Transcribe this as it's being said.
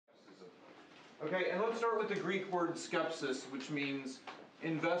Okay, and let's start with the Greek word skepsis, which means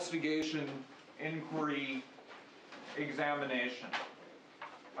investigation, inquiry, examination.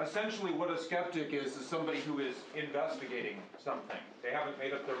 Essentially what a skeptic is somebody who is investigating something. They haven't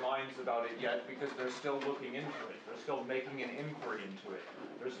made up their minds about it yet because they're still looking into it. They're still making an inquiry into it.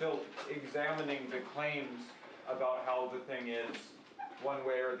 They're still examining the claims about how the thing is one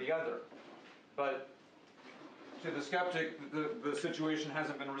way or the other. But to the skeptic, the situation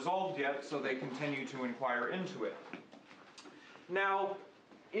hasn't been resolved yet, so they continue to inquire into it. Now,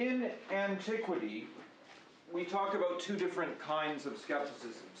 in antiquity, we talk about two different kinds of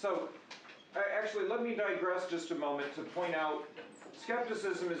skepticism. So, actually, let me digress just a moment to point out,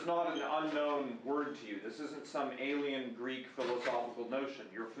 skepticism is not an unknown word to you. This isn't some alien Greek philosophical notion.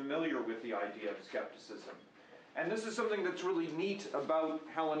 You're familiar with the idea of skepticism. And this is something that's really neat about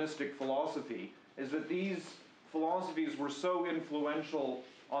Hellenistic philosophy, is that these philosophies were so influential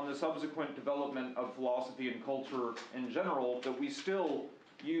on the subsequent development of philosophy and culture in general that we still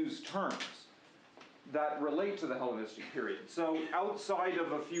use terms that relate to the Hellenistic period. So outside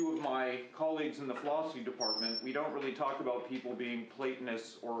of a few of my colleagues in the philosophy department, we don't really talk about people being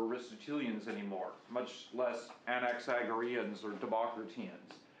Platonists or Aristotelians anymore, much less Anaxagoreans or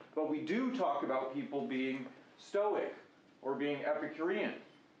Democriteans. But we do talk about people being Stoic, or being Epicurean,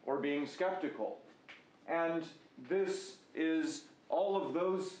 or being skeptical. And this is all of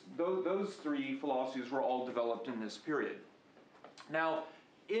those three philosophies were all developed in this period. Now,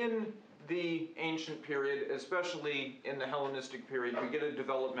 in the ancient period, especially in the Hellenistic period, we get a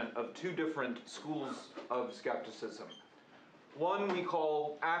development of two different schools of skepticism. One we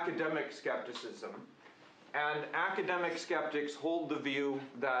call academic skepticism, and academic skeptics hold the view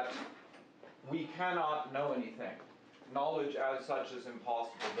that we cannot know anything. Knowledge as such is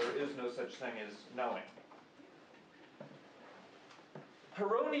impossible. There is no such thing as knowing.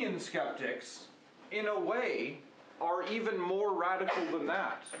 Pyrrhonian skeptics, in a way, are even more radical than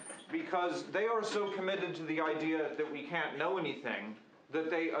that, because they are so committed to the idea that we can't know anything that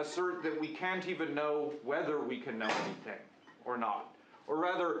they assert that we can't even know whether we can know anything or not. Or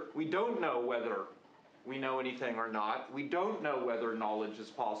rather, we don't know whether we know anything or not. We don't know whether knowledge is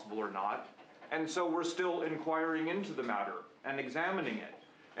possible or not. And so we're still inquiring into the matter and examining it.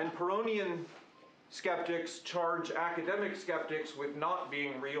 And Pyrrhonian skeptics charge academic skeptics with not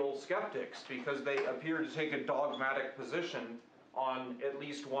being real skeptics because they appear to take a dogmatic position on at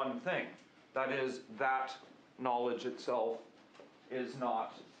least one thing. That is, that knowledge itself is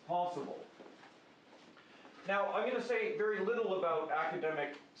not possible. Now, I'm going to say very little about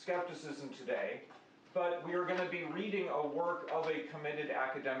academic skepticism today, but we are going to be reading a work of a committed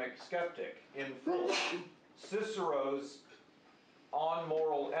academic skeptic in full. Cicero's On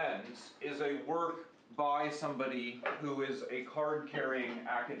Moral Ends is a work by somebody who is a card-carrying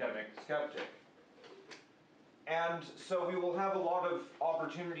academic skeptic. And so we will have a lot of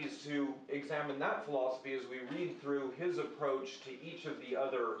opportunities to examine that philosophy as we read through his approach to each of the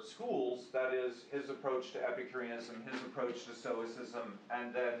other schools, that is, his approach to Epicureanism, his approach to Stoicism,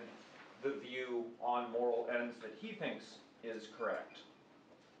 and then the view on moral ends that he thinks is correct.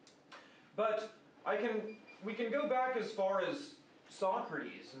 But we can go back as far as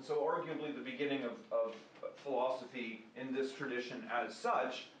Socrates, and so arguably the beginning of philosophy in this tradition as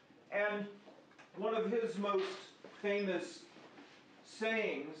such, and one of his most famous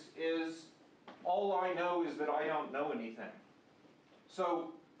sayings is, "All I know is that I don't know anything."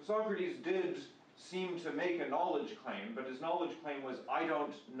 So Socrates did seem to make a knowledge claim, but his knowledge claim was, "I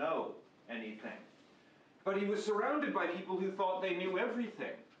don't know anything." But he was surrounded by people who thought they knew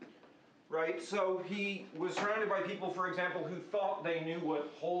everything. Right? So he was surrounded by people, for example, who thought they knew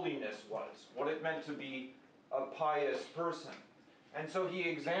what holiness was, what it meant to be a pious person. And so he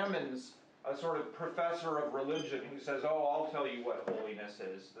examines a sort of professor of religion who says, "Oh, I'll tell you what holiness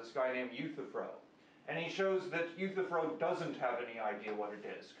is," this guy named Euthyphro. And he shows that Euthyphro doesn't have any idea what it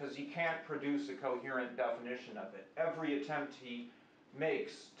is, because he can't produce a coherent definition of it. Every attempt he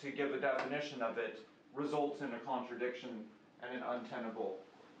makes to give a definition of it results in a contradiction and an untenable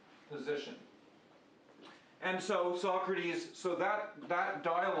position. And so Socrates, that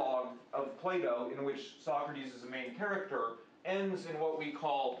dialogue of Plato, in which Socrates is the main character, ends in what we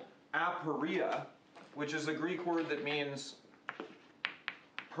call aporia, which is a Greek word that means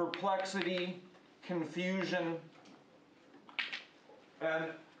perplexity, confusion,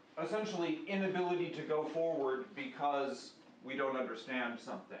 and essentially inability to go forward because we don't understand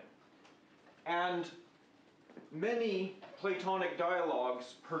something. And many Platonic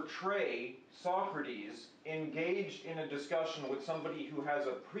dialogues portray Socrates engaged in a discussion with somebody who has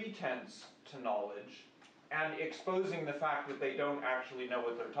a pretense to knowledge, and exposing the fact that they don't actually know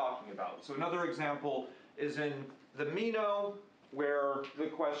what they're talking about. So another example is in the Meno, where the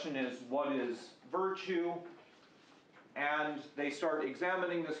question is, what is virtue? And they start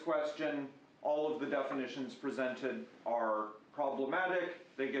examining this question. All of the definitions presented are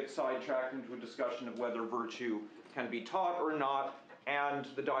problematic. They get sidetracked into a discussion of whether virtue can be taught or not, and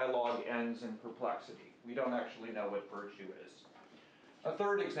the dialogue ends in perplexity. We don't actually know what virtue is. A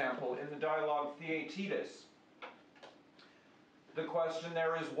third example, in the dialogue Theaetetus, the question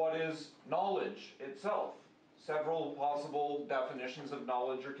there is, what is knowledge itself? Several possible definitions of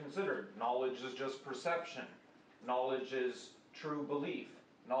knowledge are considered. Knowledge is just perception. Knowledge is true belief.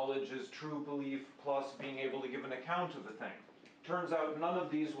 Knowledge is true belief plus being able to give an account of a thing. Turns out none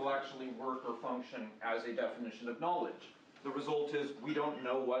of these will actually work or function as a definition of knowledge. The result is we don't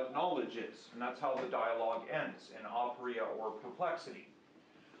know what knowledge is, and that's how the dialogue ends, in aporia or perplexity.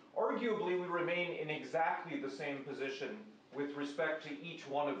 Arguably, we remain in exactly the same position with respect to each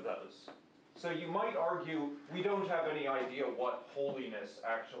one of those. So you might argue we don't have any idea what holiness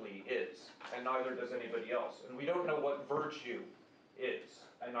actually is, and neither does anybody else. And we don't know what virtue is,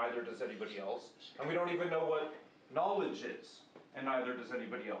 and neither does anybody else. And we don't even know what knowledge is, and neither does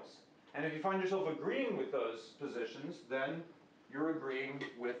anybody else. And if you find yourself agreeing with those positions, then you're agreeing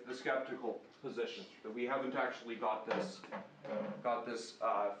with the skeptical position, that we haven't actually got this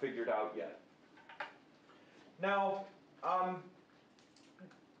figured out yet. Now,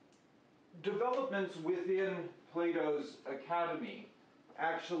 developments within Plato's academy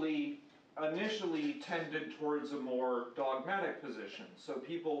actually initially tended towards a more dogmatic position. So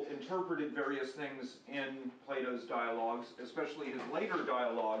people interpreted various things in Plato's dialogues, especially his later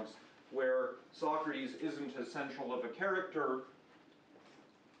dialogues, where Socrates isn't as central of a character,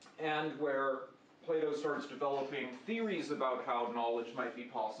 and where Plato starts developing theories about how knowledge might be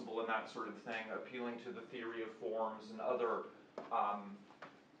possible and that sort of thing, appealing to the theory of forms and other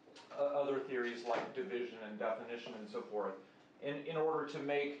theories like division and definition and so forth, in order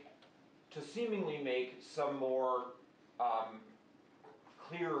to seemingly make some more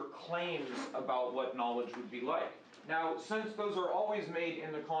clear claims about what knowledge would be like. Now, since those are always made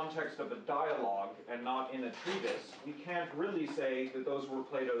in the context of a dialogue and not in a treatise, we can't really say that those were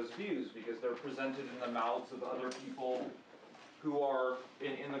Plato's views, because they're presented in the mouths of other people who are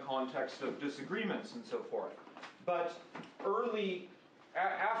in the context of disagreements and so forth. But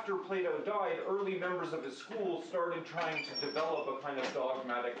after Plato died, early members of his school started trying to develop a kind of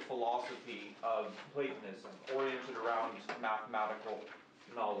dogmatic philosophy of Platonism, oriented around mathematical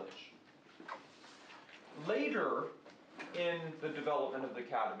knowledge. Later in the development of the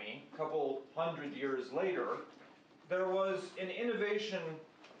academy, a couple hundred years later, there was an innovation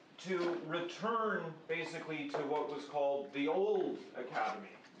to return basically to what was called the old academy.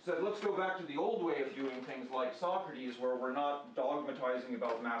 So let's go back to the old way of doing things like Socrates, where we're not dogmatizing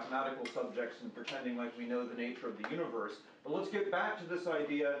about mathematical subjects and pretending like we know the nature of the universe, but let's get back to this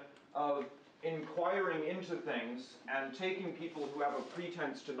idea of inquiring into things and taking people who have a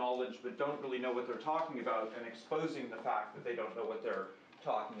pretense to knowledge but don't really know what they're talking about and exposing the fact that they don't know what they're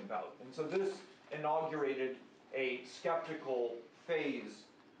talking about. And so this inaugurated a skeptical phase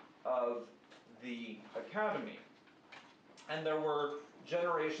of the academy. And there were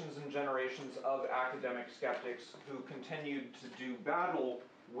generations and generations of academic skeptics who continued to do battle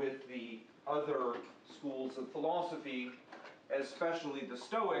with the other schools of philosophy, especially the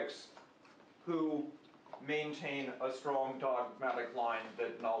Stoics, who maintain a strong dogmatic line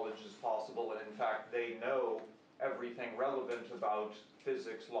that knowledge is possible, and in fact they know everything relevant about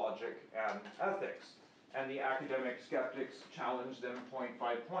physics, logic, and ethics. And the academic skeptics challenge them point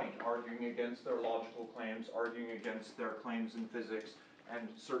by point, arguing against their logical claims, arguing against their claims in physics, and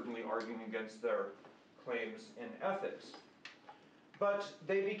certainly arguing against their claims in ethics. But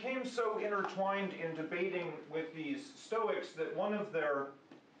they became so intertwined in debating with these Stoics that one of their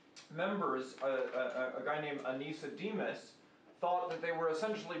members, a guy named Anisodemus, thought that they were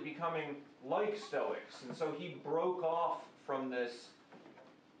essentially becoming like Stoics. And so he broke off from this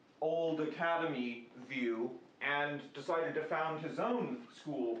old academy view and decided to found his own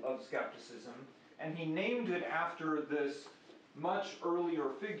school of skepticism. And he named it after this much earlier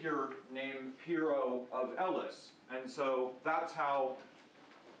figure named Pyrrho of Elis. And so that's how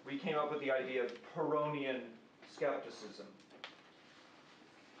we came up with the idea of Pyrrhonian skepticism.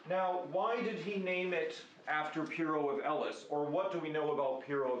 Now, why did he name it after Pyrrho of Elis? Or what do we know about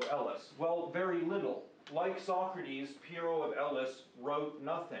Pyrrho of Elis? Well, very little. Like Socrates, Pyrrho of Elis wrote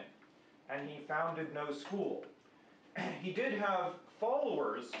nothing, and he founded no school. He did have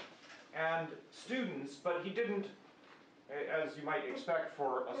followers and students, but he didn't as you might expect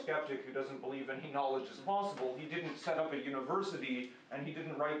for a skeptic who doesn't believe any knowledge is possible, he didn't set up a university and he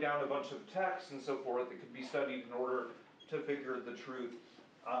didn't write down a bunch of texts and so forth that could be studied in order to figure the truth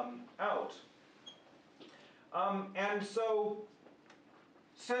out. And so,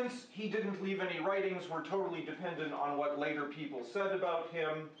 since he didn't leave any writings, we're totally dependent on what later people said about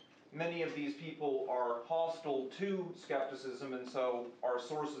him. Many of these people are hostile to skepticism, and so our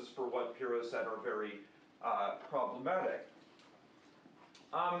sources for what Pyrrho said are very problematic.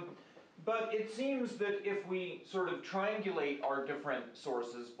 But it seems that if we sort of triangulate our different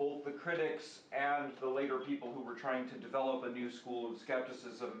sources, both the critics and the later people who were trying to develop a new school of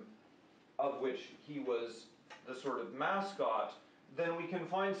skepticism, of which he was the sort of mascot, then we can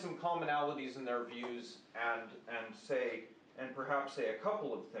find some commonalities in their views and perhaps say a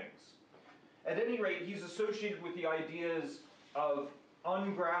couple of things. At any rate, he's associated with the ideas of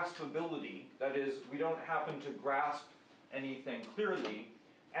ungraspability, that is, we don't happen to grasp anything clearly,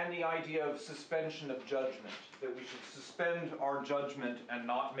 and the idea of suspension of judgment, that we should suspend our judgment and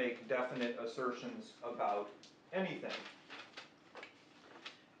not make definite assertions about anything.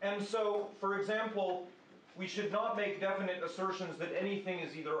 And so, for example, we should not make definite assertions that anything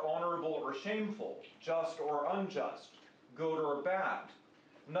is either honorable or shameful, just or unjust, good or bad.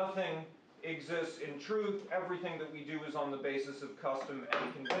 Nothing exists in truth. Everything that we do is on the basis of custom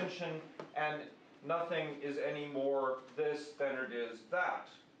and convention, and nothing is any more this than it is that,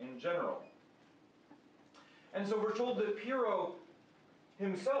 in general. And so we're told that Pyrrho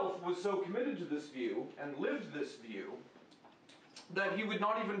himself was so committed to this view, and lived this view, that he would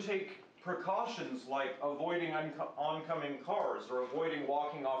not even take precautions like avoiding oncoming cars or avoiding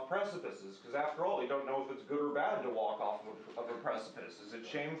walking off precipices, because after all, you don't know if it's good or bad to walk off of a precipice. Is it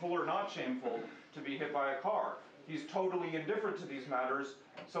shameful or not shameful to be hit by a car? He's totally indifferent to these matters,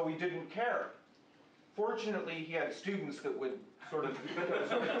 so he didn't care. Fortunately, he had students that would sort of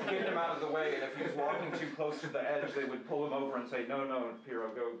get him out of the way, and if he was walking too close to the edge, they would pull him over and say, no, Pyrrho,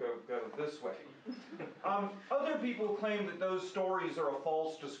 go this way. Other people claim that those stories are a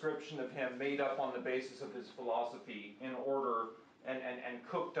false description of him made up on the basis of his philosophy in order, and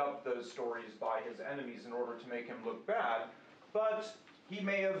cooked up those stories by his enemies in order to make him look bad. But he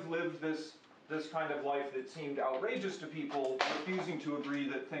may have lived this kind of life that seemed outrageous to people, refusing to agree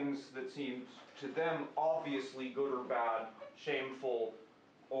that things that seemed to them obviously good or bad, shameful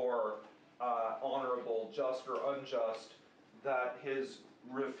or honorable, just or unjust, that his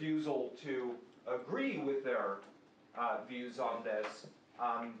refusal to agree with their views on this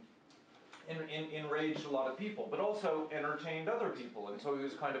enraged a lot of people, but also entertained other people, and so he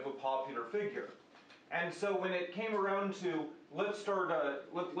was kind of a popular figure. And so when it came around to let's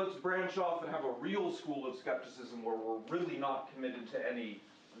branch off and have a real school of skepticism where we're really not committed to any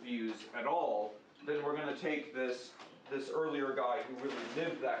views at all, then we're going to take this earlier guy who really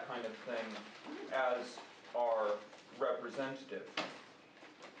lived that kind of thing as our representative.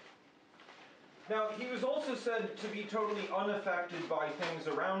 Now, he was also said to be totally unaffected by things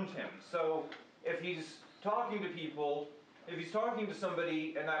around him. So if he's talking to people, if he's talking to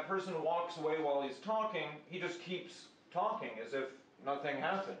somebody and that person walks away while he's talking, he just keeps talking as if nothing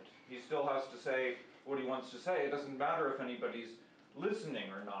happened. He still has to say what he wants to say. It doesn't matter if anybody's listening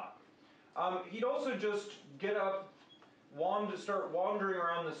or not. He'd also just get up, start wandering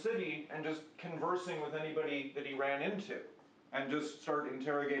around the city and just conversing with anybody that he ran into, and just start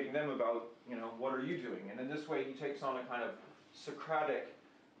interrogating them about, what are you doing? And in this way, he takes on a kind of Socratic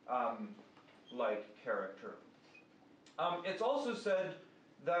like character. It's also said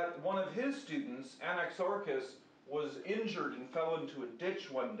that one of his students, Anaxarchus, was injured and fell into a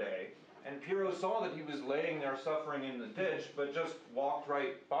ditch one day, and Pyrrho saw that he was laying there suffering in the ditch, but just walked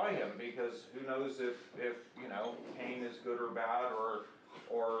right by him, because who knows if pain is good or bad,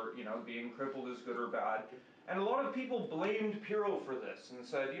 or being crippled is good or bad. And a lot of people blamed Pyrrho for this and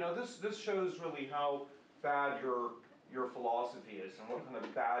said, this shows really how bad your philosophy is and what kind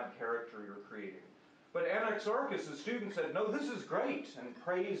of bad character you're creating. But Anaxarchus, the student, said, no, this is great, and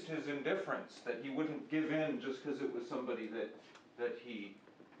praised his indifference, that he wouldn't give in just because it was somebody that he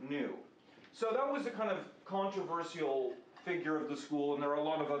knew. So that was a kind of controversial figure of the school, and there are a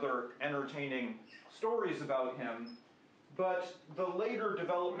lot of other entertaining stories about him. But the later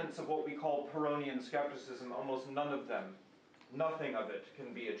developments of what we call Pyrrhonian skepticism, almost nothing of it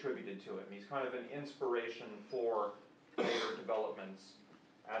can be attributed to him. He's kind of an inspiration for later developments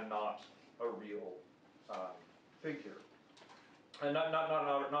and not a real figure. And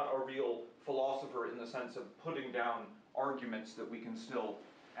not a real philosopher in the sense of putting down arguments that we can still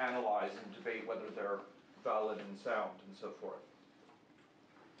analyze and debate whether they're valid and sound and so forth.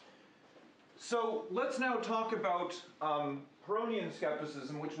 So let's now talk about Pyrrhonian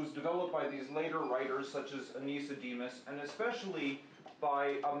skepticism, which was developed by these later writers such as Demas, and especially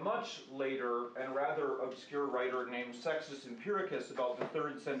by a much later and rather obscure writer named Sextus Empiricus about the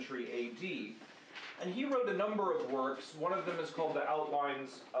 3rd century AD. And he wrote a number of works. One of them is called The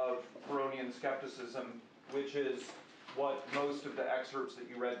Outlines of Pyrrhonian Skepticism, which is what most of the excerpts that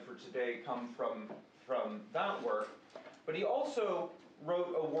you read for today come from that work. But he also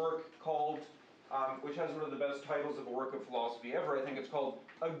wrote a work called, which has one of the best titles of a work of philosophy ever, I think it's called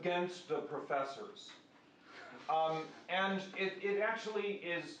Against the Professors. And it actually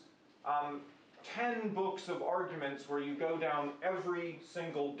is 10 books of arguments where you go down every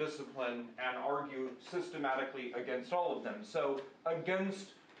single discipline and argue systematically against all of them. So against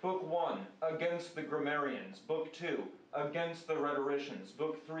Book 1, against the grammarians. Book 2, against the rhetoricians.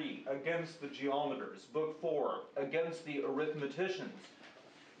 Book 3, against the geometers. Book 4, against the arithmeticians.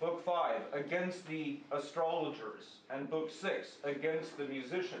 Book 5, against the astrologers. And Book 6, against the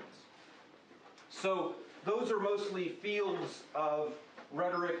musicians. So those are mostly fields of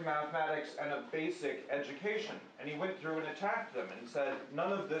rhetoric, mathematics, and a basic education. And he went through and attacked them and said,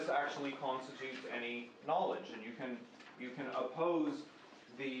 none of this actually constitutes any knowledge, and you can oppose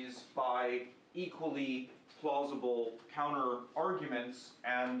these by equally plausible counter-arguments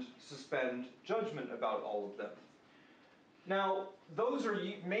and suspend judgment about all of them. Now, those are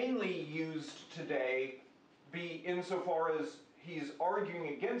mainly used today insofar as he's arguing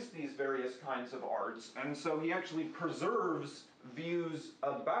against these various kinds of arts, and so he actually preserves views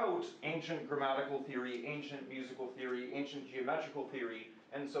about ancient grammatical theory, ancient musical theory, ancient geometrical theory,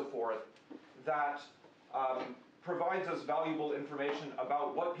 and so forth, that provides us valuable information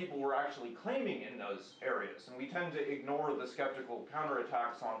about what people were actually claiming in those areas. And we tend to ignore the skeptical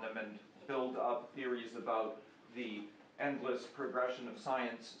counterattacks on them and build up theories about the endless progression of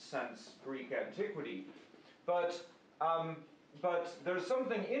science since Greek antiquity. But there's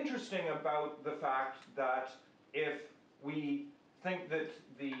something interesting about the fact that if we think that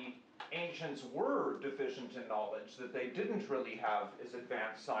the ancients were deficient in knowledge, that they didn't really have as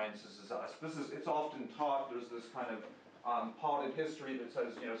advanced sciences as us. It's often taught, there's this kind of potted history that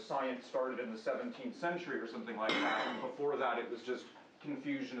says, science started in the 17th century or something like that, and before that it was just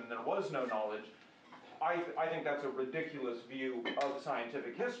confusion and there was no knowledge. I think that's a ridiculous view of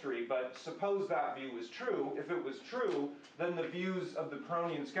scientific history, but suppose that view is true. If it was true, then the views of the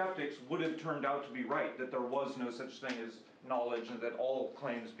Pyrrhonian skeptics would have turned out to be right, that there was no such thing as knowledge and that all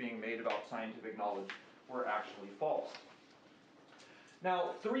claims being made about scientific knowledge were actually false.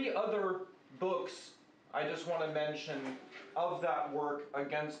 Now, 3 other books I just want to mention of that work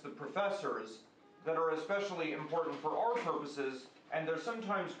against the professors that are especially important for our purposes, and they're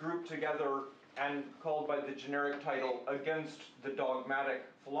sometimes grouped together and called by the generic title Against the Dogmatic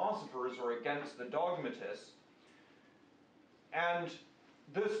Philosophers or Against the Dogmatists. And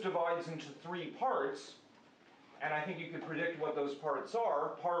this divides into 3 parts, and I think you could predict what those parts are.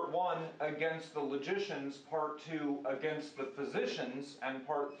 Part 1, against the logicians. Part 2, against the physicians. And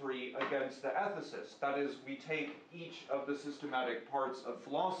Part 3, against the ethicists. That is, we take each of the systematic parts of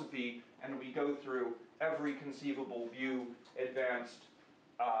philosophy and we go through every conceivable view advanced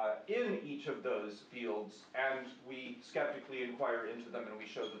in each of those fields, and we skeptically inquire into them, and we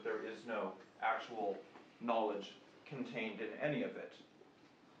show that there is no actual knowledge contained in any of it.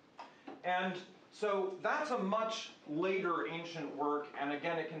 And so that's a much later ancient work, and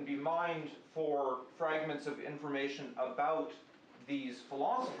again it can be mined for fragments of information about these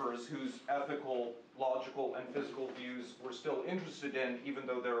philosophers whose ethical, logical, and physical views we're still interested in, even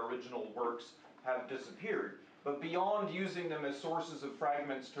though their original works have disappeared. But beyond using them as sources of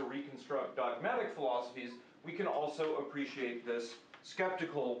fragments to reconstruct dogmatic philosophies, we can also appreciate this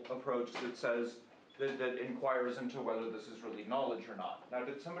skeptical approach that says, that inquires into whether this is really knowledge or not. Now,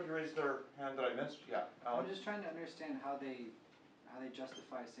 did somebody raise their hand that I missed? Yeah, Alex? I'm just trying to understand how they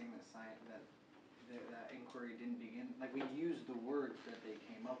justify saying that that inquiry didn't begin. Like, we used the words that they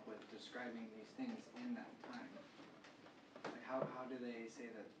came up with describing these things in that time. Like, how do they say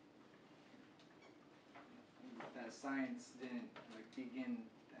that science didn't begin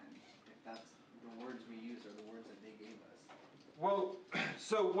then, if that's the words we use or the words that they gave us? Well,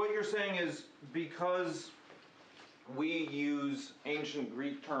 so what you're saying is because we use ancient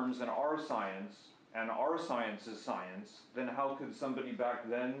Greek terms in our science, and our science is science, then how could somebody back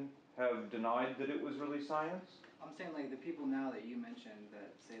then have denied that it was really science? I'm saying like the people now that you mentioned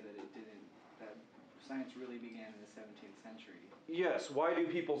that say that that science really began in the 17th century. Yes, why do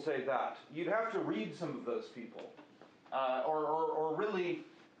people say that? You'd have to read some of those people. Or really,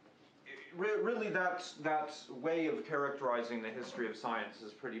 really that way of characterizing the history of science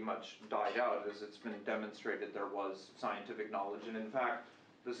has pretty much died out, as it's been demonstrated there was scientific knowledge. And in fact,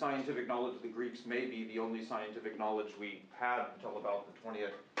 the scientific knowledge of the Greeks may be the only scientific knowledge we had until about the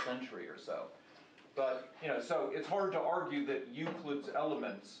 20th century or so. But, so it's hard to argue that Euclid's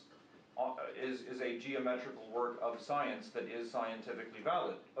Elements is a geometrical work of science that is scientifically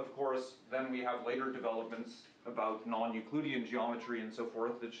valid. Of course, then we have later developments about non-Euclidean geometry and so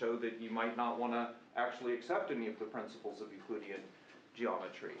forth that show that you might not want to actually accept any of the principles of Euclidean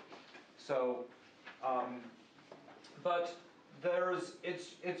geometry. So, but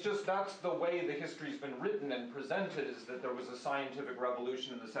it's just that's the way the history's been written and presented, is that there was a scientific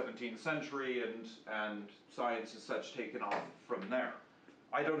revolution in the 17th century and science as such taken off from there.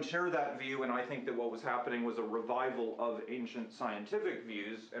 I don't share that view, and I think that what was happening was a revival of ancient scientific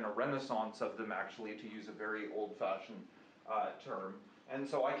views and a renaissance of them, actually, to use a very old-fashioned term. And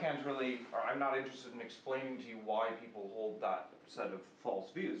so I'm not interested in explaining to you why people hold that set of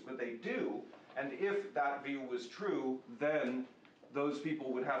false views, but they do. And if that view was true, then those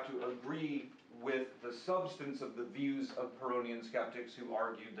people would have to agree with the substance of the views of Pyrrhonian skeptics who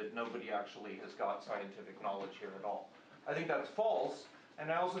argued that nobody actually has got scientific knowledge here at all. I think that's false,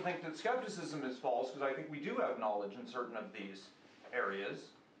 and I also think that skepticism is false, because I think we do have knowledge in certain of these areas.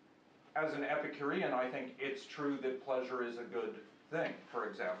 As an Epicurean, I think it's true that pleasure is a good thing, for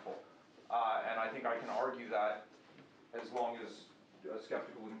example. And I think I can argue that as long as a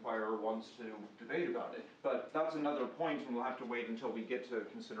skeptical inquirer wants to debate about it. But that's another point, and we'll have to wait until we get to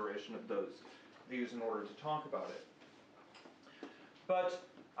consideration of those views in order to talk about it. But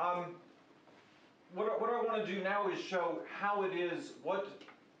what I want to do now is show how it is, what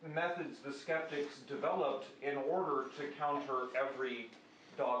methods the skeptics developed in order to counter every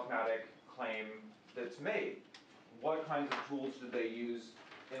dogmatic claim that's made. What kinds of tools did they use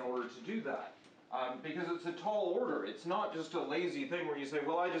in order to do that? Because it's a tall order. It's not just a lazy thing where you say,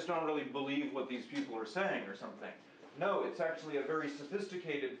 well, I just don't really believe what these people are saying or something. No, it's actually a very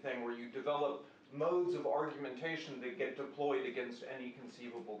sophisticated thing where you develop modes of argumentation that get deployed against any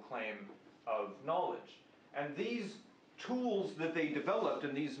conceivable claim of knowledge. And these tools that they developed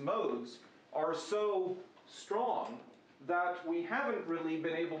and these modes are so strong that we haven't really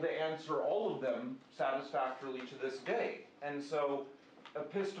been able to answer all of them satisfactorily to this day. And so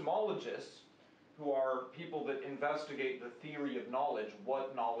epistemologists, who are people that investigate the theory of knowledge,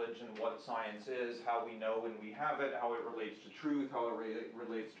 what knowledge and what science is, how we know when we have it, how it relates to truth, how it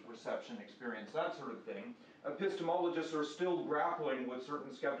relates to perception, experience, that sort of thing. Epistemologists are still grappling with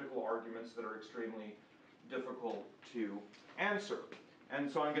certain skeptical arguments that are extremely difficult to answer.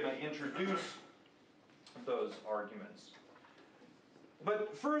 And so I'm going to introduce those arguments.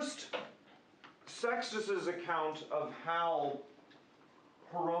 But first, Sextus's account of how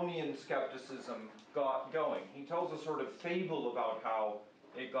Pyrrhonian skepticism got going. He tells a sort of fable about how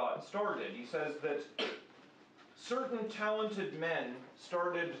it got started. He says that certain talented men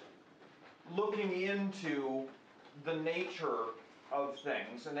started looking into the nature of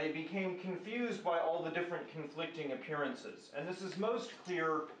things, and they became confused by all the different conflicting appearances. And this is most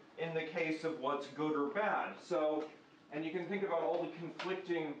clear in the case of what's good or bad. So, and you can think about all the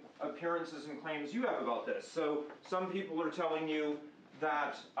conflicting appearances and claims you have about this. So some people are telling you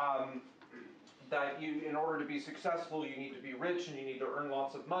that in order to be successful, you need to be rich and you need to earn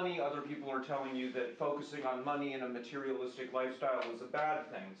lots of money. Other people are telling you that focusing on money in a materialistic lifestyle is a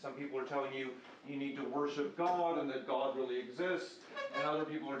bad thing. Some people are telling you you need to worship God and that God really exists. And other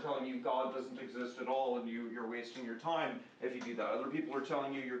people are telling you God doesn't exist at all and you're wasting your time if you do that. Other people are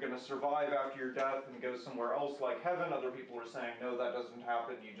telling you you're going to survive after your death and go somewhere else like heaven. Other people are saying, no, that doesn't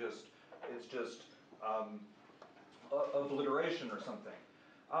happen. It's just obliteration or something.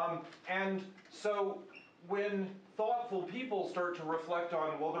 And so when thoughtful people start to reflect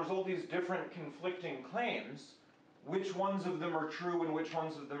on, well, there's all these different conflicting claims, which ones of them are true and which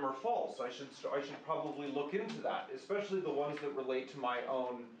ones of them are false? I should probably look into that, especially the ones that relate to my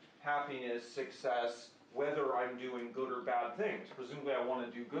own happiness, success, whether I'm doing good or bad things. Presumably I want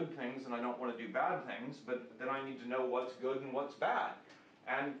to do good things and I don't want to do bad things, but then I need to know what's good and what's bad.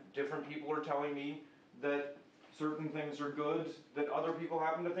 And different people are telling me that certain things are good that other people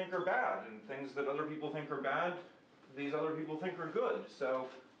happen to think are bad, and things that other people think are bad, these other people think are good. So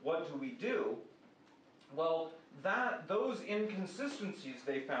what do we do? Well, those inconsistencies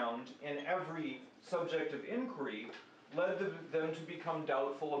they found in every subject of inquiry led them to become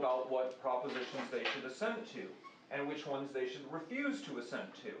doubtful about what propositions they should assent to, and which ones they should refuse to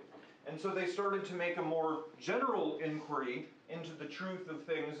assent to. And so they started to make a more general inquiry into the truth of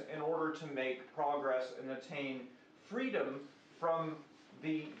things in order to make progress and attain freedom from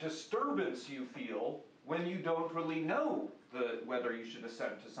the disturbance you feel when you don't really know whether you should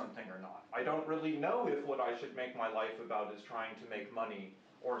assent to something or not. I don't really know if what I should make my life about is trying to make money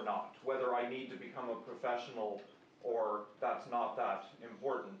or not, whether I need to become a professional or that's not that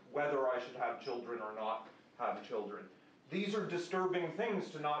important, whether I should have children or not have children. These are disturbing things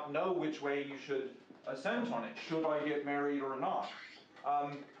to not know which way you should assent on it. Should I get married or not?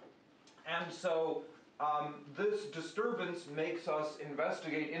 And so this disturbance makes us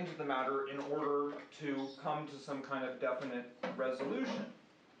investigate into the matter in order to come to some kind of definite resolution.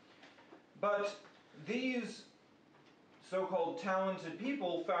 But these so-called talented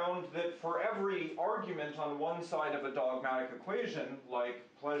people found that for every argument on one side of a dogmatic equation, like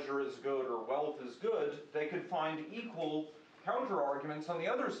pleasure is good or wealth is good, they could find equal counter-arguments on the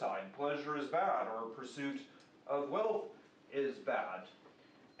other side. Pleasure is bad, or pursuit of wealth is bad.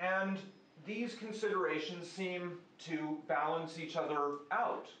 And these considerations seem to balance each other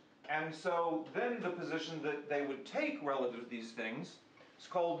out. And so then the position that they would take relative to these things is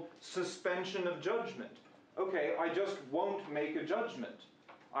called suspension of judgment. Okay, I just won't make a judgment.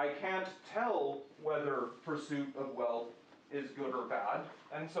 I can't tell whether pursuit of wealth is good or bad,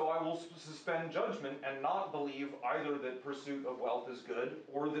 and so I will suspend judgment and not believe either that pursuit of wealth is good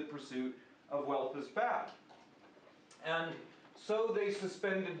or that pursuit of wealth is bad. And so they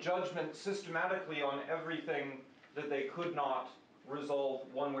suspended judgment systematically on everything that they could not resolve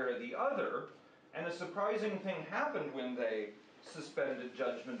one way or the other, and a surprising thing happened when they suspended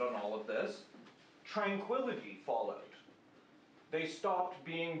judgment on all of this. Tranquility followed. They stopped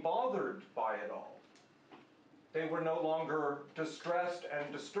being bothered by it all. They were no longer distressed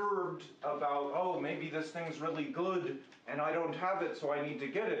and disturbed about, oh, maybe this thing's really good and I don't have it, so I need to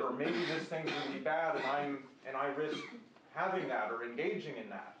get it, or maybe this thing's really bad and I risk having that or engaging in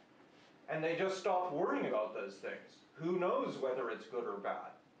that. And they just stopped worrying about those things. Who knows whether it's good or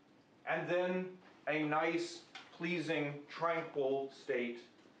bad? And then a nice, pleasing, tranquil state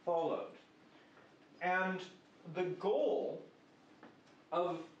followed. And the goal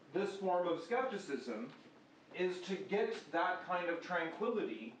of this form of skepticism is to get that kind of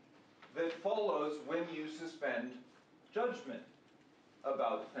tranquility that follows when you suspend judgment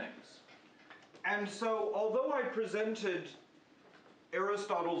about things. And so, although I presented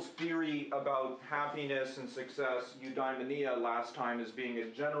Aristotle's theory about happiness and success, eudaimonia, last time as being a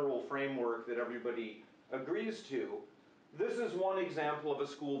general framework that everybody agrees to, this is one example of a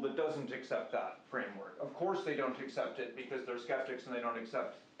school that doesn't accept that framework. Of course they don't accept it because they're skeptics and they don't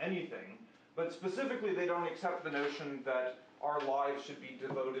accept anything. But specifically, they don't accept the notion that our lives should be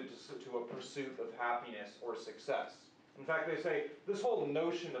devoted to a pursuit of happiness or success. In fact, they say this whole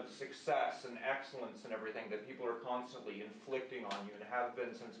notion of success and excellence and everything that people are constantly inflicting on you and have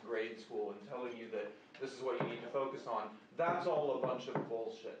been since grade school and telling you that this is what you need to focus on, that's all a bunch of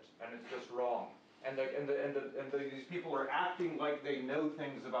bullshit, and it's just wrong. And these people are acting like they know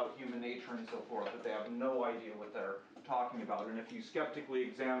things about human nature and so forth, but they have no idea what they're talking about. And if you skeptically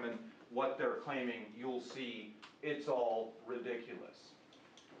examine what they're claiming, you'll see it's all ridiculous.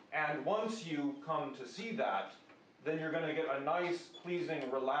 And once you come to see that, then you're going to get a nice, pleasing,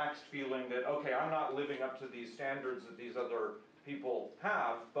 relaxed feeling that, okay, I'm not living up to these standards that these other people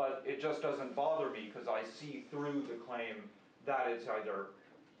have, but it just doesn't bother me because I see through the claim that it's either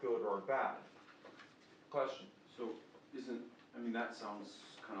good or bad. Question? So that sounds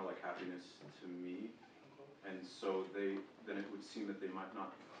kind of like happiness to me, and so then it would seem that they might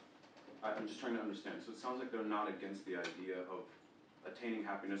not, I'm just trying to understand, so it sounds like they're not against the idea of attaining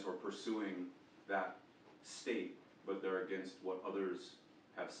happiness or pursuing that state, but they're against what others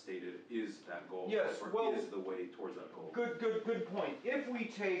have stated is that goal, yes, or well, is the way towards that goal. Good point. If we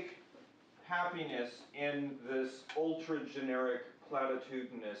take happiness in this ultra-generic,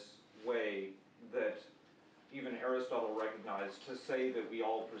 platitudinous way that even Aristotle recognized, to say that we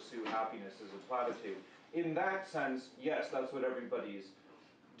all pursue happiness is a platitude, in that sense, yes, that's what everybody's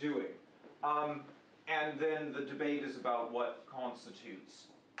doing. And then the debate is about what constitutes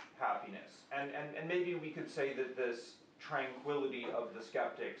happiness. And maybe we could say that this tranquility of the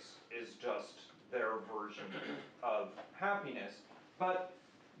skeptics is just their version of happiness. But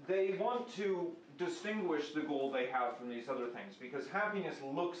they want to distinguish the goal they have from these other things, because happiness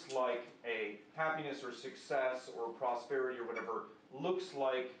looks like happiness or success or prosperity or whatever looks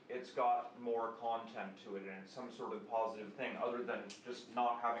like it's got more content to it and it's some sort of positive thing other than just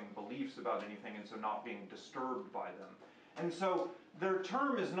not having beliefs about anything and so not being disturbed by them. And so their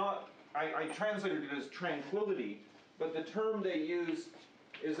term is not, I translated it as tranquility, but the term they use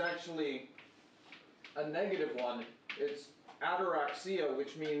is actually a negative one. It's ataraxia,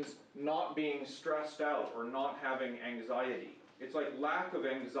 which means not being stressed out or not having anxiety. It's like lack of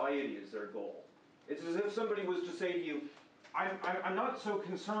anxiety is their goal. It's as if somebody was to say to you, I'm not so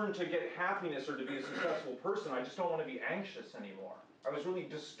concerned to get happiness or to be a successful person, I just don't want to be anxious anymore. I was really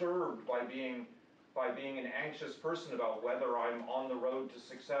disturbed by being an anxious person about whether I'm on the road to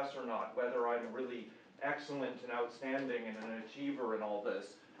success or not, whether I'm really excellent and outstanding and an achiever and all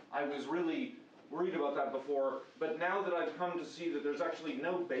this. I was really worried about that before, but now that I've come to see that there's actually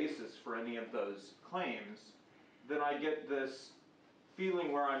no basis for any of those claims, then I get this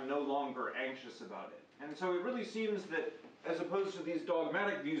feeling where I'm no longer anxious about it. And so it really seems that, as opposed to these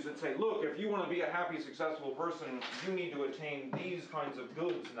dogmatic views that say, look, if you want to be a happy, successful person, you need to attain these kinds of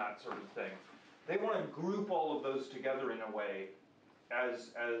goods and that sort of thing. They want to group all of those together in a way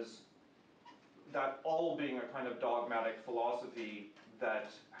as that all being a kind of dogmatic philosophy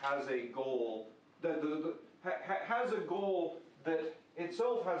that has a goal, has a goal that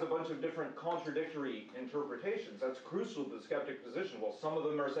itself has a bunch of different contradictory interpretations. That's crucial to the skeptic position. Well, some of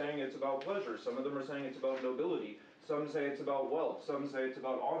them are saying it's about pleasure, some of them are saying it's about nobility, some say it's about wealth, some say it's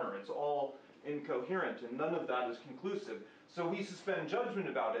about honor. It's all incoherent, and none of that is conclusive. So we suspend judgment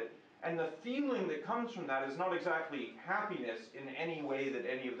about it, and the feeling that comes from that is not exactly happiness in any way that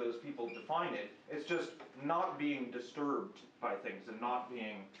any of those people define it. It's just not being disturbed by things and not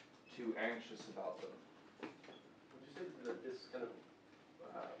being too anxious about them. Would you say that this kind of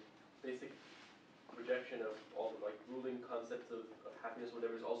basic rejection of all the ruling concepts of happiness or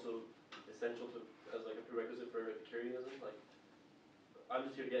whatever is also essential to as a prerequisite for Epicureanism? I'm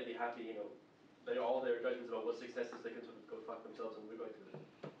just here to be happy, all their judgments about what success is, they can sort of go fuck themselves and we're going through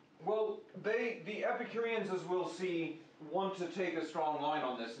it. Well, the Epicureans, as we'll see, want to take a strong line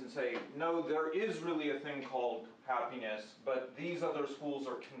on this and say, no, there is really a thing called happiness, but these other schools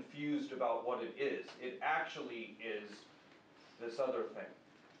are confused about what it is. It actually is this other thing.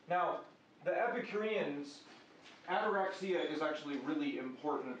 Now, the Epicureans, ataraxia is actually really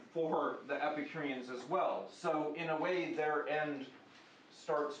important for the Epicureans as well. So, in a way, their end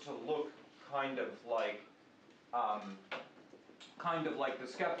starts to look kind of like the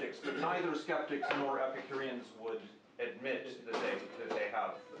skeptics, but neither skeptics nor Epicureans would admit that they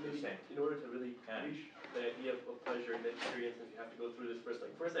have the same. In order to really reach the idea of pleasure in Epicureans, you have to go through this first.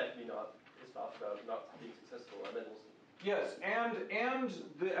 First, I have to be not pissed off about not being successful, and then we'll see. Yes, and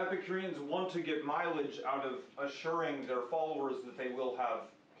the Epicureans want to get mileage out of assuring their followers that they will have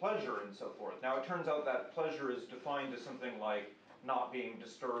pleasure and so forth. Now, it turns out that pleasure is defined as something like not being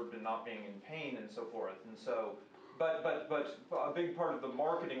disturbed and not being in pain and so forth. And so, but a big part of the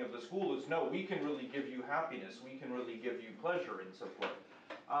marketing of the school is, no, we can really give you happiness, we can really give you pleasure and so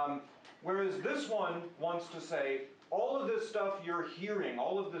forth. Whereas this one wants to say, all of this stuff you're hearing,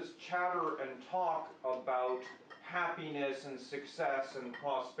 all of this chatter and talk about happiness and success and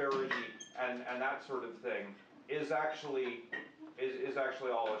prosperity and that sort of thing is actually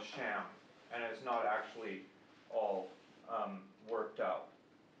all a sham, and it's not actually all worked out.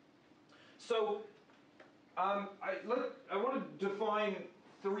 So I want to define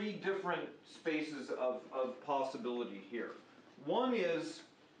three different spaces of possibility here. One is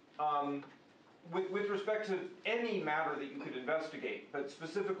with respect to any matter that you could investigate, but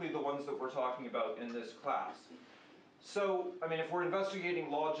specifically the ones that we're talking about in this class. So, if we're investigating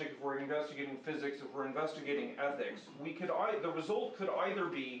logic, if we're investigating physics, if we're investigating ethics, the result could either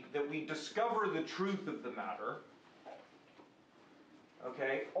be that we discover the truth of the matter,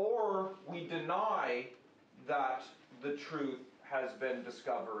 okay, or we deny that the truth has been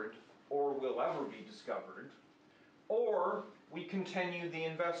discovered or will ever be discovered, or we continue the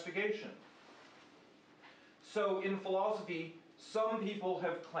investigation. So in philosophy, some people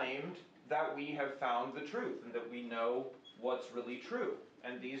have claimed that we have found the truth and that we know what's really true.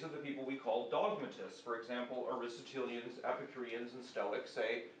 And these are the people we call dogmatists. For example, Aristotelians, Epicureans, and Stoics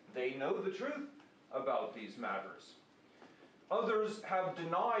say they know the truth about these matters. Others have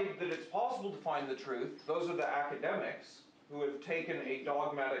denied that it's possible to find the truth. Those are the academics who have taken a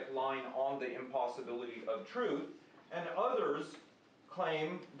dogmatic line on the impossibility of truth. And others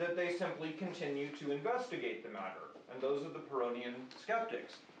claim that they simply continue to investigate the matter. And those are the Pyrrhonian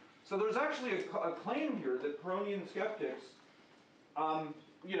skeptics. So there's actually a claim here that Pyrrhonian skeptics,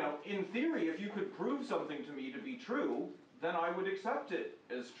 in theory, if you could prove something to me to be true, then I would accept it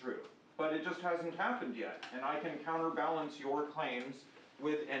as true. But it just hasn't happened yet, and I can counterbalance your claims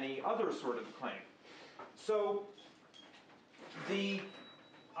with any other sort of claim. So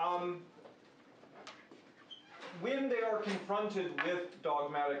when they are confronted with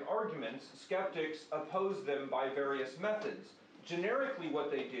dogmatic arguments, skeptics oppose them by various methods. Generically, what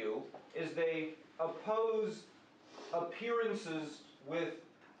they do is they oppose appearances with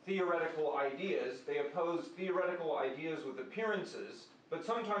theoretical ideas. They oppose theoretical ideas with appearances, but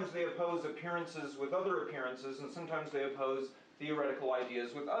sometimes they oppose appearances with other appearances, and sometimes they oppose theoretical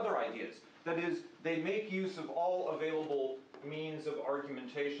ideas with other ideas. That is, they make use of all available means of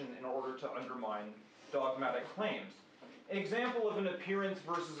argumentation in order to undermine dogmatic claims. An example of an appearance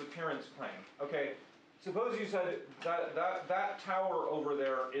versus appearance claim. Okay, suppose you said that tower over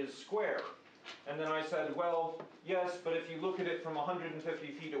there is square. And then I said, well, yes, but if you look at it from 150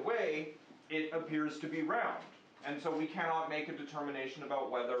 feet away, it appears to be round. And so we cannot make a determination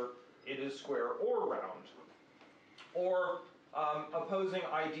about whether it is square or round. Or opposing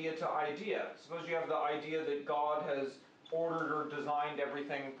idea to idea. Suppose you have the idea that God has ordered or designed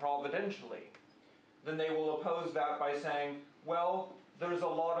everything providentially. Then they will oppose that by saying, well, there's a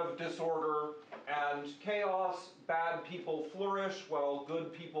lot of disorder and chaos, bad people flourish while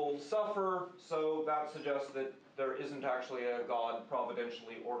good people suffer, so that suggests that there isn't actually a God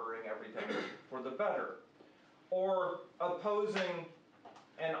providentially ordering everything for the better. Or opposing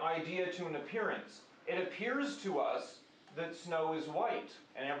an idea to an appearance. It appears to us that snow is white,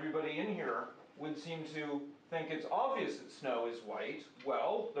 and everybody in here would seem to think it's obvious that snow is white.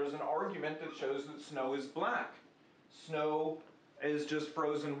 Well, there's an argument that shows that snow is black. Snow is just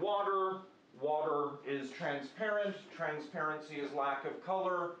frozen water. Water is transparent. Transparency is lack of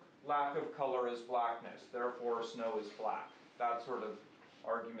color. Lack of color is blackness. Therefore, snow is black. That sort of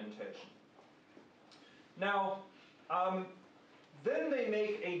argumentation. Now, then they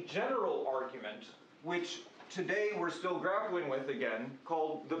make a general argument, which today we're still grappling with again,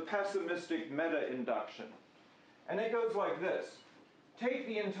 called the pessimistic meta-induction. And it goes like this. Take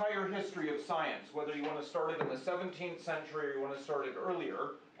the entire history of science, whether you want to start it in the 17th century or you want to start it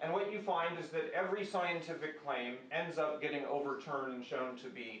earlier, and what you find is that every scientific claim ends up getting overturned and shown to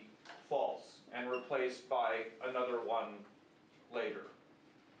be false and replaced by another one later.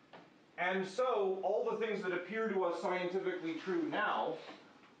 And so, all the things that appear to us scientifically true now,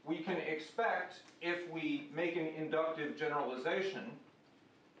 we can expect, if we make an inductive generalization,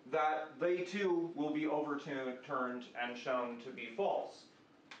 that they too will be overturned and shown to be false.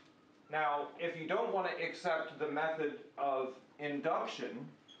 Now, if you don't want to accept the method of induction,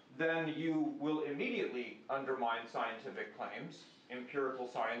 then you will immediately undermine scientific claims. Empirical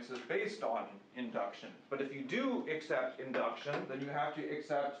science is based on induction. But if you do accept induction, then you have to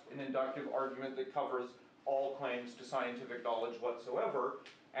accept an inductive argument that covers all claims to scientific knowledge whatsoever.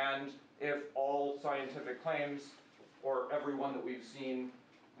 And if all scientific claims, or every one that we've seen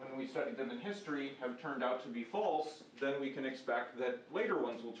when we studied them in history, have turned out to be false, then we can expect that later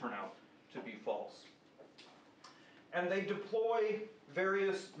ones will turn out to be false. And they deploy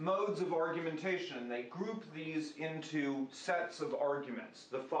various modes of argumentation. They group these into sets of arguments,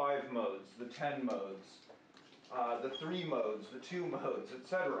 the 5 modes, the 10 modes, the 3 modes, the 2 modes,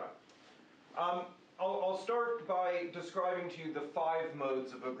 etc. I'll start by describing to you the 5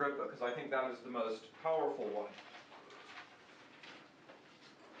 modes of Agrippa, because I think that is the most powerful one.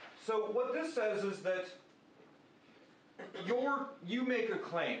 So what this says is that you make a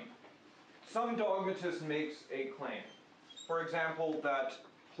claim. Some dogmatist makes a claim. For example, that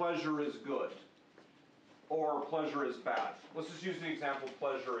pleasure is good, or pleasure is bad. Let's just use the example,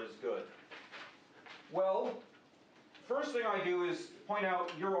 pleasure is good. Well, first thing I do is point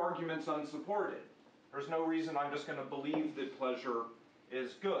out your argument's unsupported. There's no reason I'm just going to believe that pleasure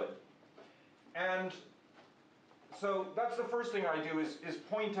is good. And so that's the first thing I do is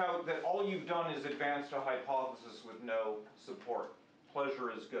point out that all you've done is advanced a hypothesis with no support.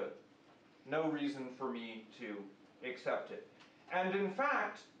 Pleasure is good. No reason for me to accept it. And in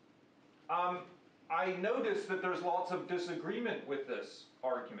fact, I notice that there's lots of disagreement with this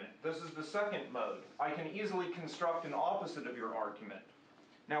argument. This is the second mode. I can easily construct an opposite of your argument.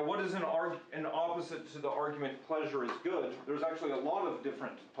 Now, what is an opposite to the argument pleasure is good? There's actually a lot of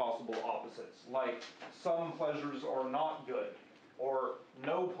different possible opposites, like some pleasures are not good, or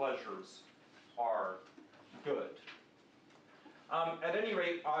no pleasures are good. At any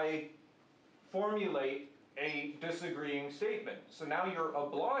rate, I formulate a disagreeing statement. So now you're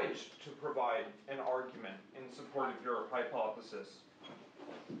obliged to provide an argument in support of your hypothesis.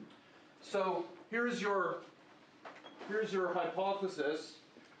 So here's your hypothesis.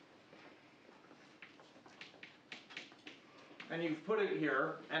 And you've put it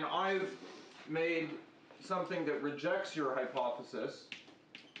here, and I've made something that rejects your hypothesis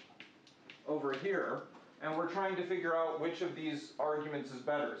over here, and we're trying to figure out which of these arguments is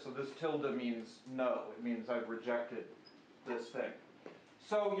better. So this tilde means no. It means I've rejected this thing.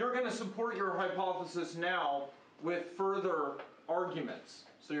 So you're going to support your hypothesis now with further arguments.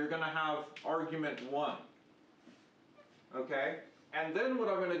 So you're going to have argument 1. Okay? And then what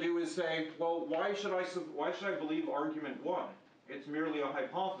I'm going to do is say, well, why should I believe argument 1? It's merely a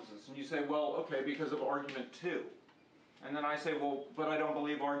hypothesis. And you say, well, okay, because of argument 2. And then I say, well, but I don't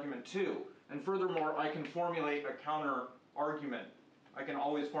believe argument 2. And furthermore, I can formulate a counter argument. I can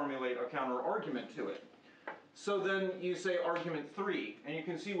always formulate a counter argument to it. So then you say argument 3, and you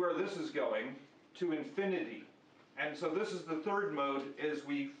can see where this is going, to infinity. And so this is the third mode, is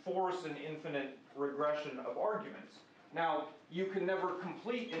we force an infinite regression of arguments. Now, you can never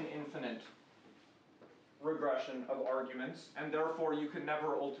complete an infinite regression of arguments, and therefore you can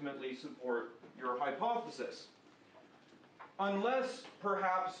never ultimately support your hypothesis. Unless,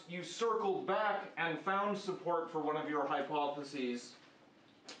 perhaps, you circled back and found support for one of your hypotheses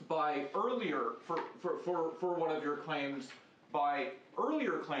by earlier, for one of your claims, by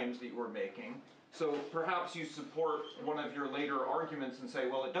earlier claims that you were making. So perhaps you support one of your later arguments and say,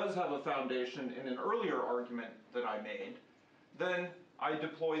 well, it does have a foundation in an earlier argument that I made. Then I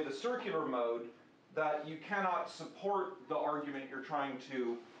deploy the circular mode that you cannot support the argument you're trying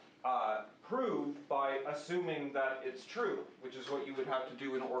to prove by assuming that it's true, which is what you would have to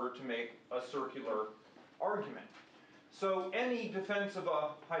do in order to make a circular argument. So any defense of a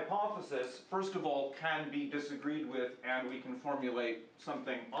hypothesis, first of all, can be disagreed with, and we can formulate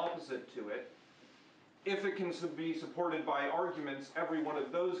something opposite to it. If it can be supported by arguments, every one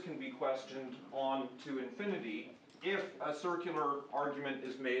of those can be questioned on to infinity. If a circular argument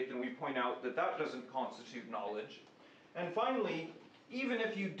is made, then we point out that that doesn't constitute knowledge. And finally, even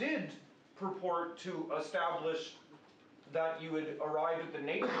if you did purport to establish that you would arrive at the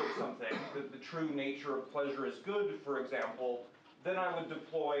nature of something, that the true nature of pleasure is good, for example, then I would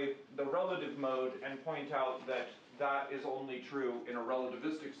deploy the relative mode and point out that that is only true in a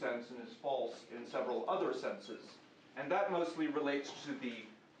relativistic sense and is false in several other senses. And that mostly relates to the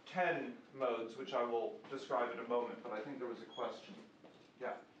 10 modes, which I will describe in a moment, but I think there was a question.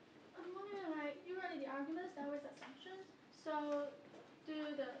 Yeah? I'm wondering, usually the arguments start with assumptions, so do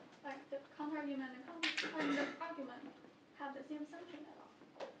the counter-argument and the argument have the same assumption at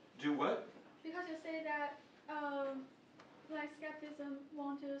all? Do what? Because you say that, skepticism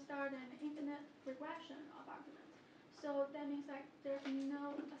want to start an infinite regression of arguments. So that means there's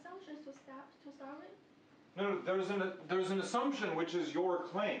no assumptions to start with? No, there's an assumption which is your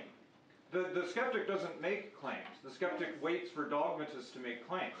claim. The skeptic doesn't make claims. The skeptic waits for dogmatists to make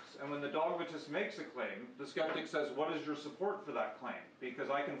claims. And when the dogmatist makes a claim, the skeptic says, what is your support for that claim? Because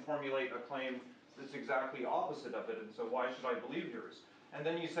I can formulate a claim that's exactly opposite of it, and so why should I believe yours? And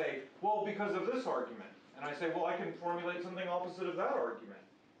then you say, well, because of this argument. And I say, well, I can formulate something opposite of that argument.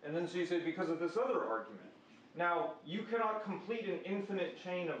 And then so you say, because of this other argument. Now, you cannot complete an infinite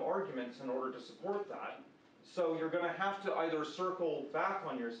chain of arguments in order to support that. So you're going to have to either circle back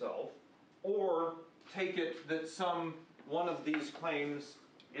on yourself or take it that one of these claims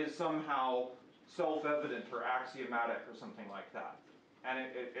is somehow self-evident or axiomatic or something like that. And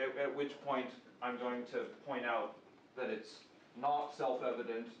at which point I'm going to point out that it's not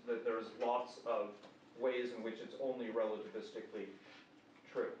self-evident, that there's lots of ways in which it's only relativistically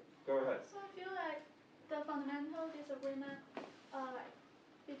true. Go ahead. So I feel like the fundamental disagreement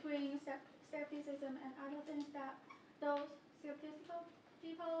between skepticism and other things that those skeptical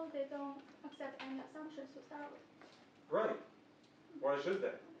people, they don't accept any assumptions to start with. Right. Why should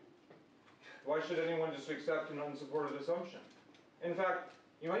they? Why should anyone just accept an unsupported assumption? In fact,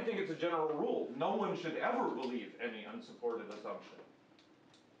 you might think it's a general rule. No one should ever believe any unsupported assumption.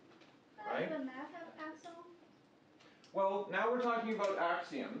 Right? The math have axiom? Well, now we're talking about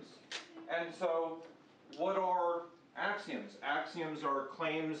axioms. And so, what are axioms? Axioms are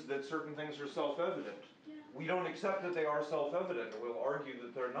claims that certain things are self-evident. Yeah. We don't accept that they are self-evident, or we'll argue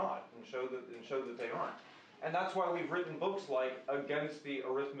that they're not, and show that they aren't. And that's why we've written books like Against the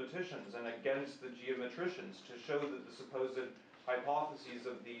Arithmeticians and Against the Geometricians, to show that the supposed hypotheses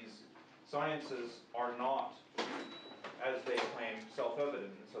of these sciences are not, as they claim, self-evident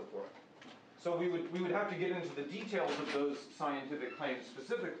and so forth. So we would have to get into the details of those scientific claims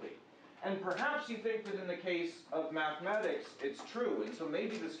specifically. And perhaps you think that in the case of mathematics, it's true, and so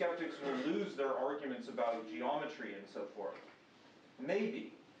maybe the skeptics will lose their arguments about geometry and so forth.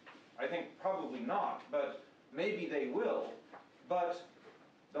 Maybe. I think probably not, but maybe they will. But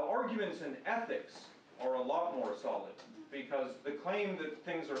the arguments in ethics are a lot more solid, because the claim that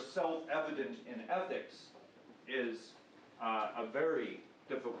things are self-evident in ethics is a very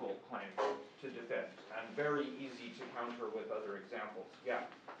difficult claim to defend, and very easy to counter with other examples. Yeah?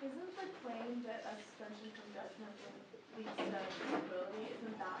 Isn't the claim that a suspension from judgment leads to disability,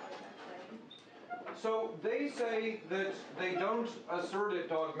 isn't that like a claim? So they say that they don't assert it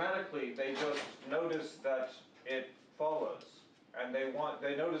dogmatically, they just notice that it follows. And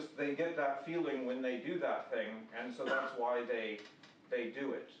they notice they get that feeling when they do that thing, and so that's why they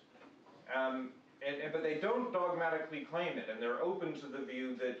do it. But they don't dogmatically claim it, and they're open to the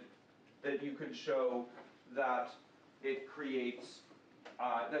view that you could show that it creates,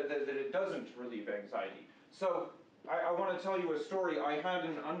 that it doesn't relieve anxiety. So I want to tell you a story. I had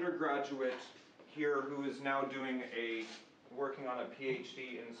an undergraduate here who is now working on a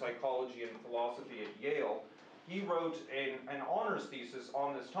PhD in psychology and philosophy at Yale. He wrote an honors thesis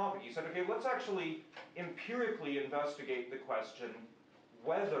on this topic. He said, okay, let's actually empirically investigate the question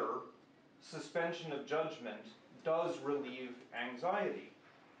whether suspension of judgment does relieve anxiety.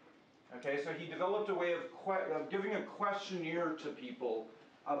 Okay, so he developed a way of giving a questionnaire to people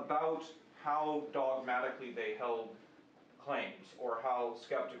about how dogmatically they held claims or how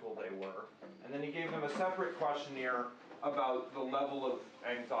skeptical they were. And then he gave them a separate questionnaire about the level of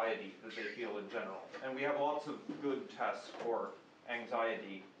anxiety that they feel in general. And we have lots of good tests for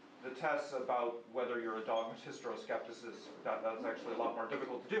anxiety. The tests about whether you're a dogmatist or a skepticist, that's actually a lot more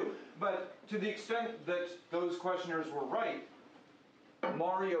difficult to do. But to the extent that those questionnaires were right,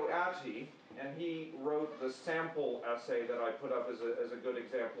 Mario Atti, and he wrote the sample essay that I put up as a good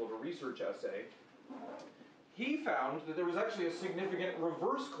example of a research essay, he found that there was actually a significant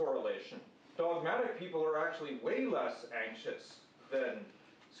reverse correlation. Dogmatic people are actually way less anxious than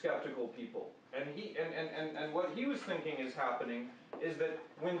skeptical people. And what he was thinking is happening is that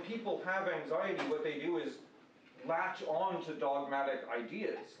when people have anxiety, what they do is latch on to dogmatic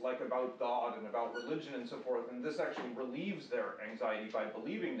ideas, like about God and about religion and so forth, and this actually relieves their anxiety by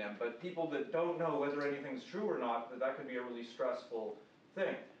believing them. But people that don't know whether anything's true or not, that can be a really stressful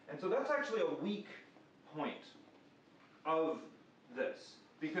thing. And so that's actually a weak point of this.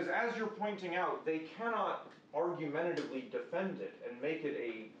 Because as you're pointing out, they cannot argumentatively defend it and make it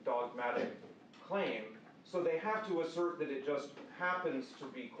a dogmatic claim, so they have to assert that it just happens to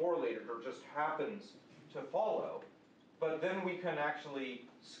be correlated or just happens to follow. But then we can actually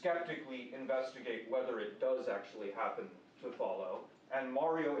skeptically investigate whether it does actually happen to follow. And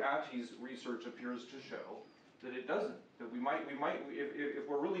Mario Atti's research appears to show that it doesn't. That we might, if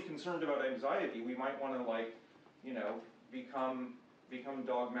we're really concerned about anxiety, we might want to become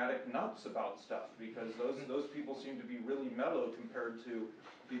dogmatic nuts about stuff, because those people seem to be really mellow compared to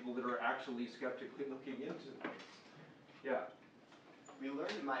people that are actually skeptically looking into things. Yeah. We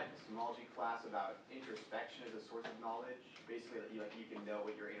learned in my epistemology class about introspection as a source of knowledge. Basically, you can know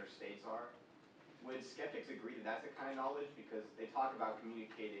what your inner states are. Would skeptics agree that that's a kind of knowledge? Because they talk about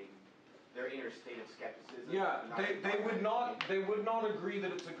communicating their inner state of skepticism. Yeah, they would not agree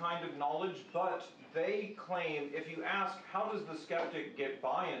that it's a kind of knowledge, but they claim, if you ask, how does the skeptic get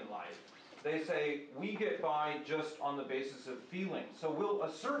by in life? They say, we get by just on the basis of feeling. So we'll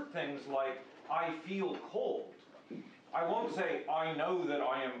assert things like, I feel cold. I won't say, I know that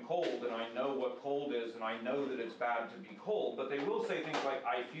I am cold, and I know what cold is, and I know that it's bad to be cold, but they will say things like,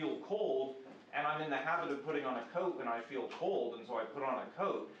 I feel cold, and I'm in the habit of putting on a coat when I feel cold, and so I put on a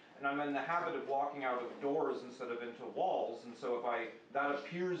coat. And I'm in the habit of walking out of doors instead of into walls, and so that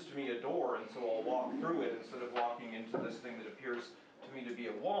appears to me a door, and so I'll walk through it instead of walking into this thing that appears to me to be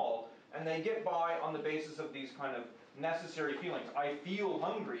a wall. And they get by on the basis of these kind of necessary feelings. I feel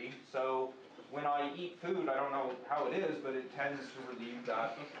hungry, so when I eat food, I don't know how it is, but it tends to relieve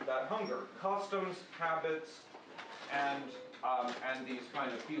that hunger. Customs, habits, and these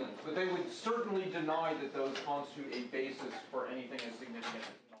kind of feelings. But they would certainly deny that those constitute a basis for anything as significant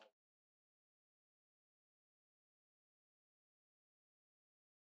as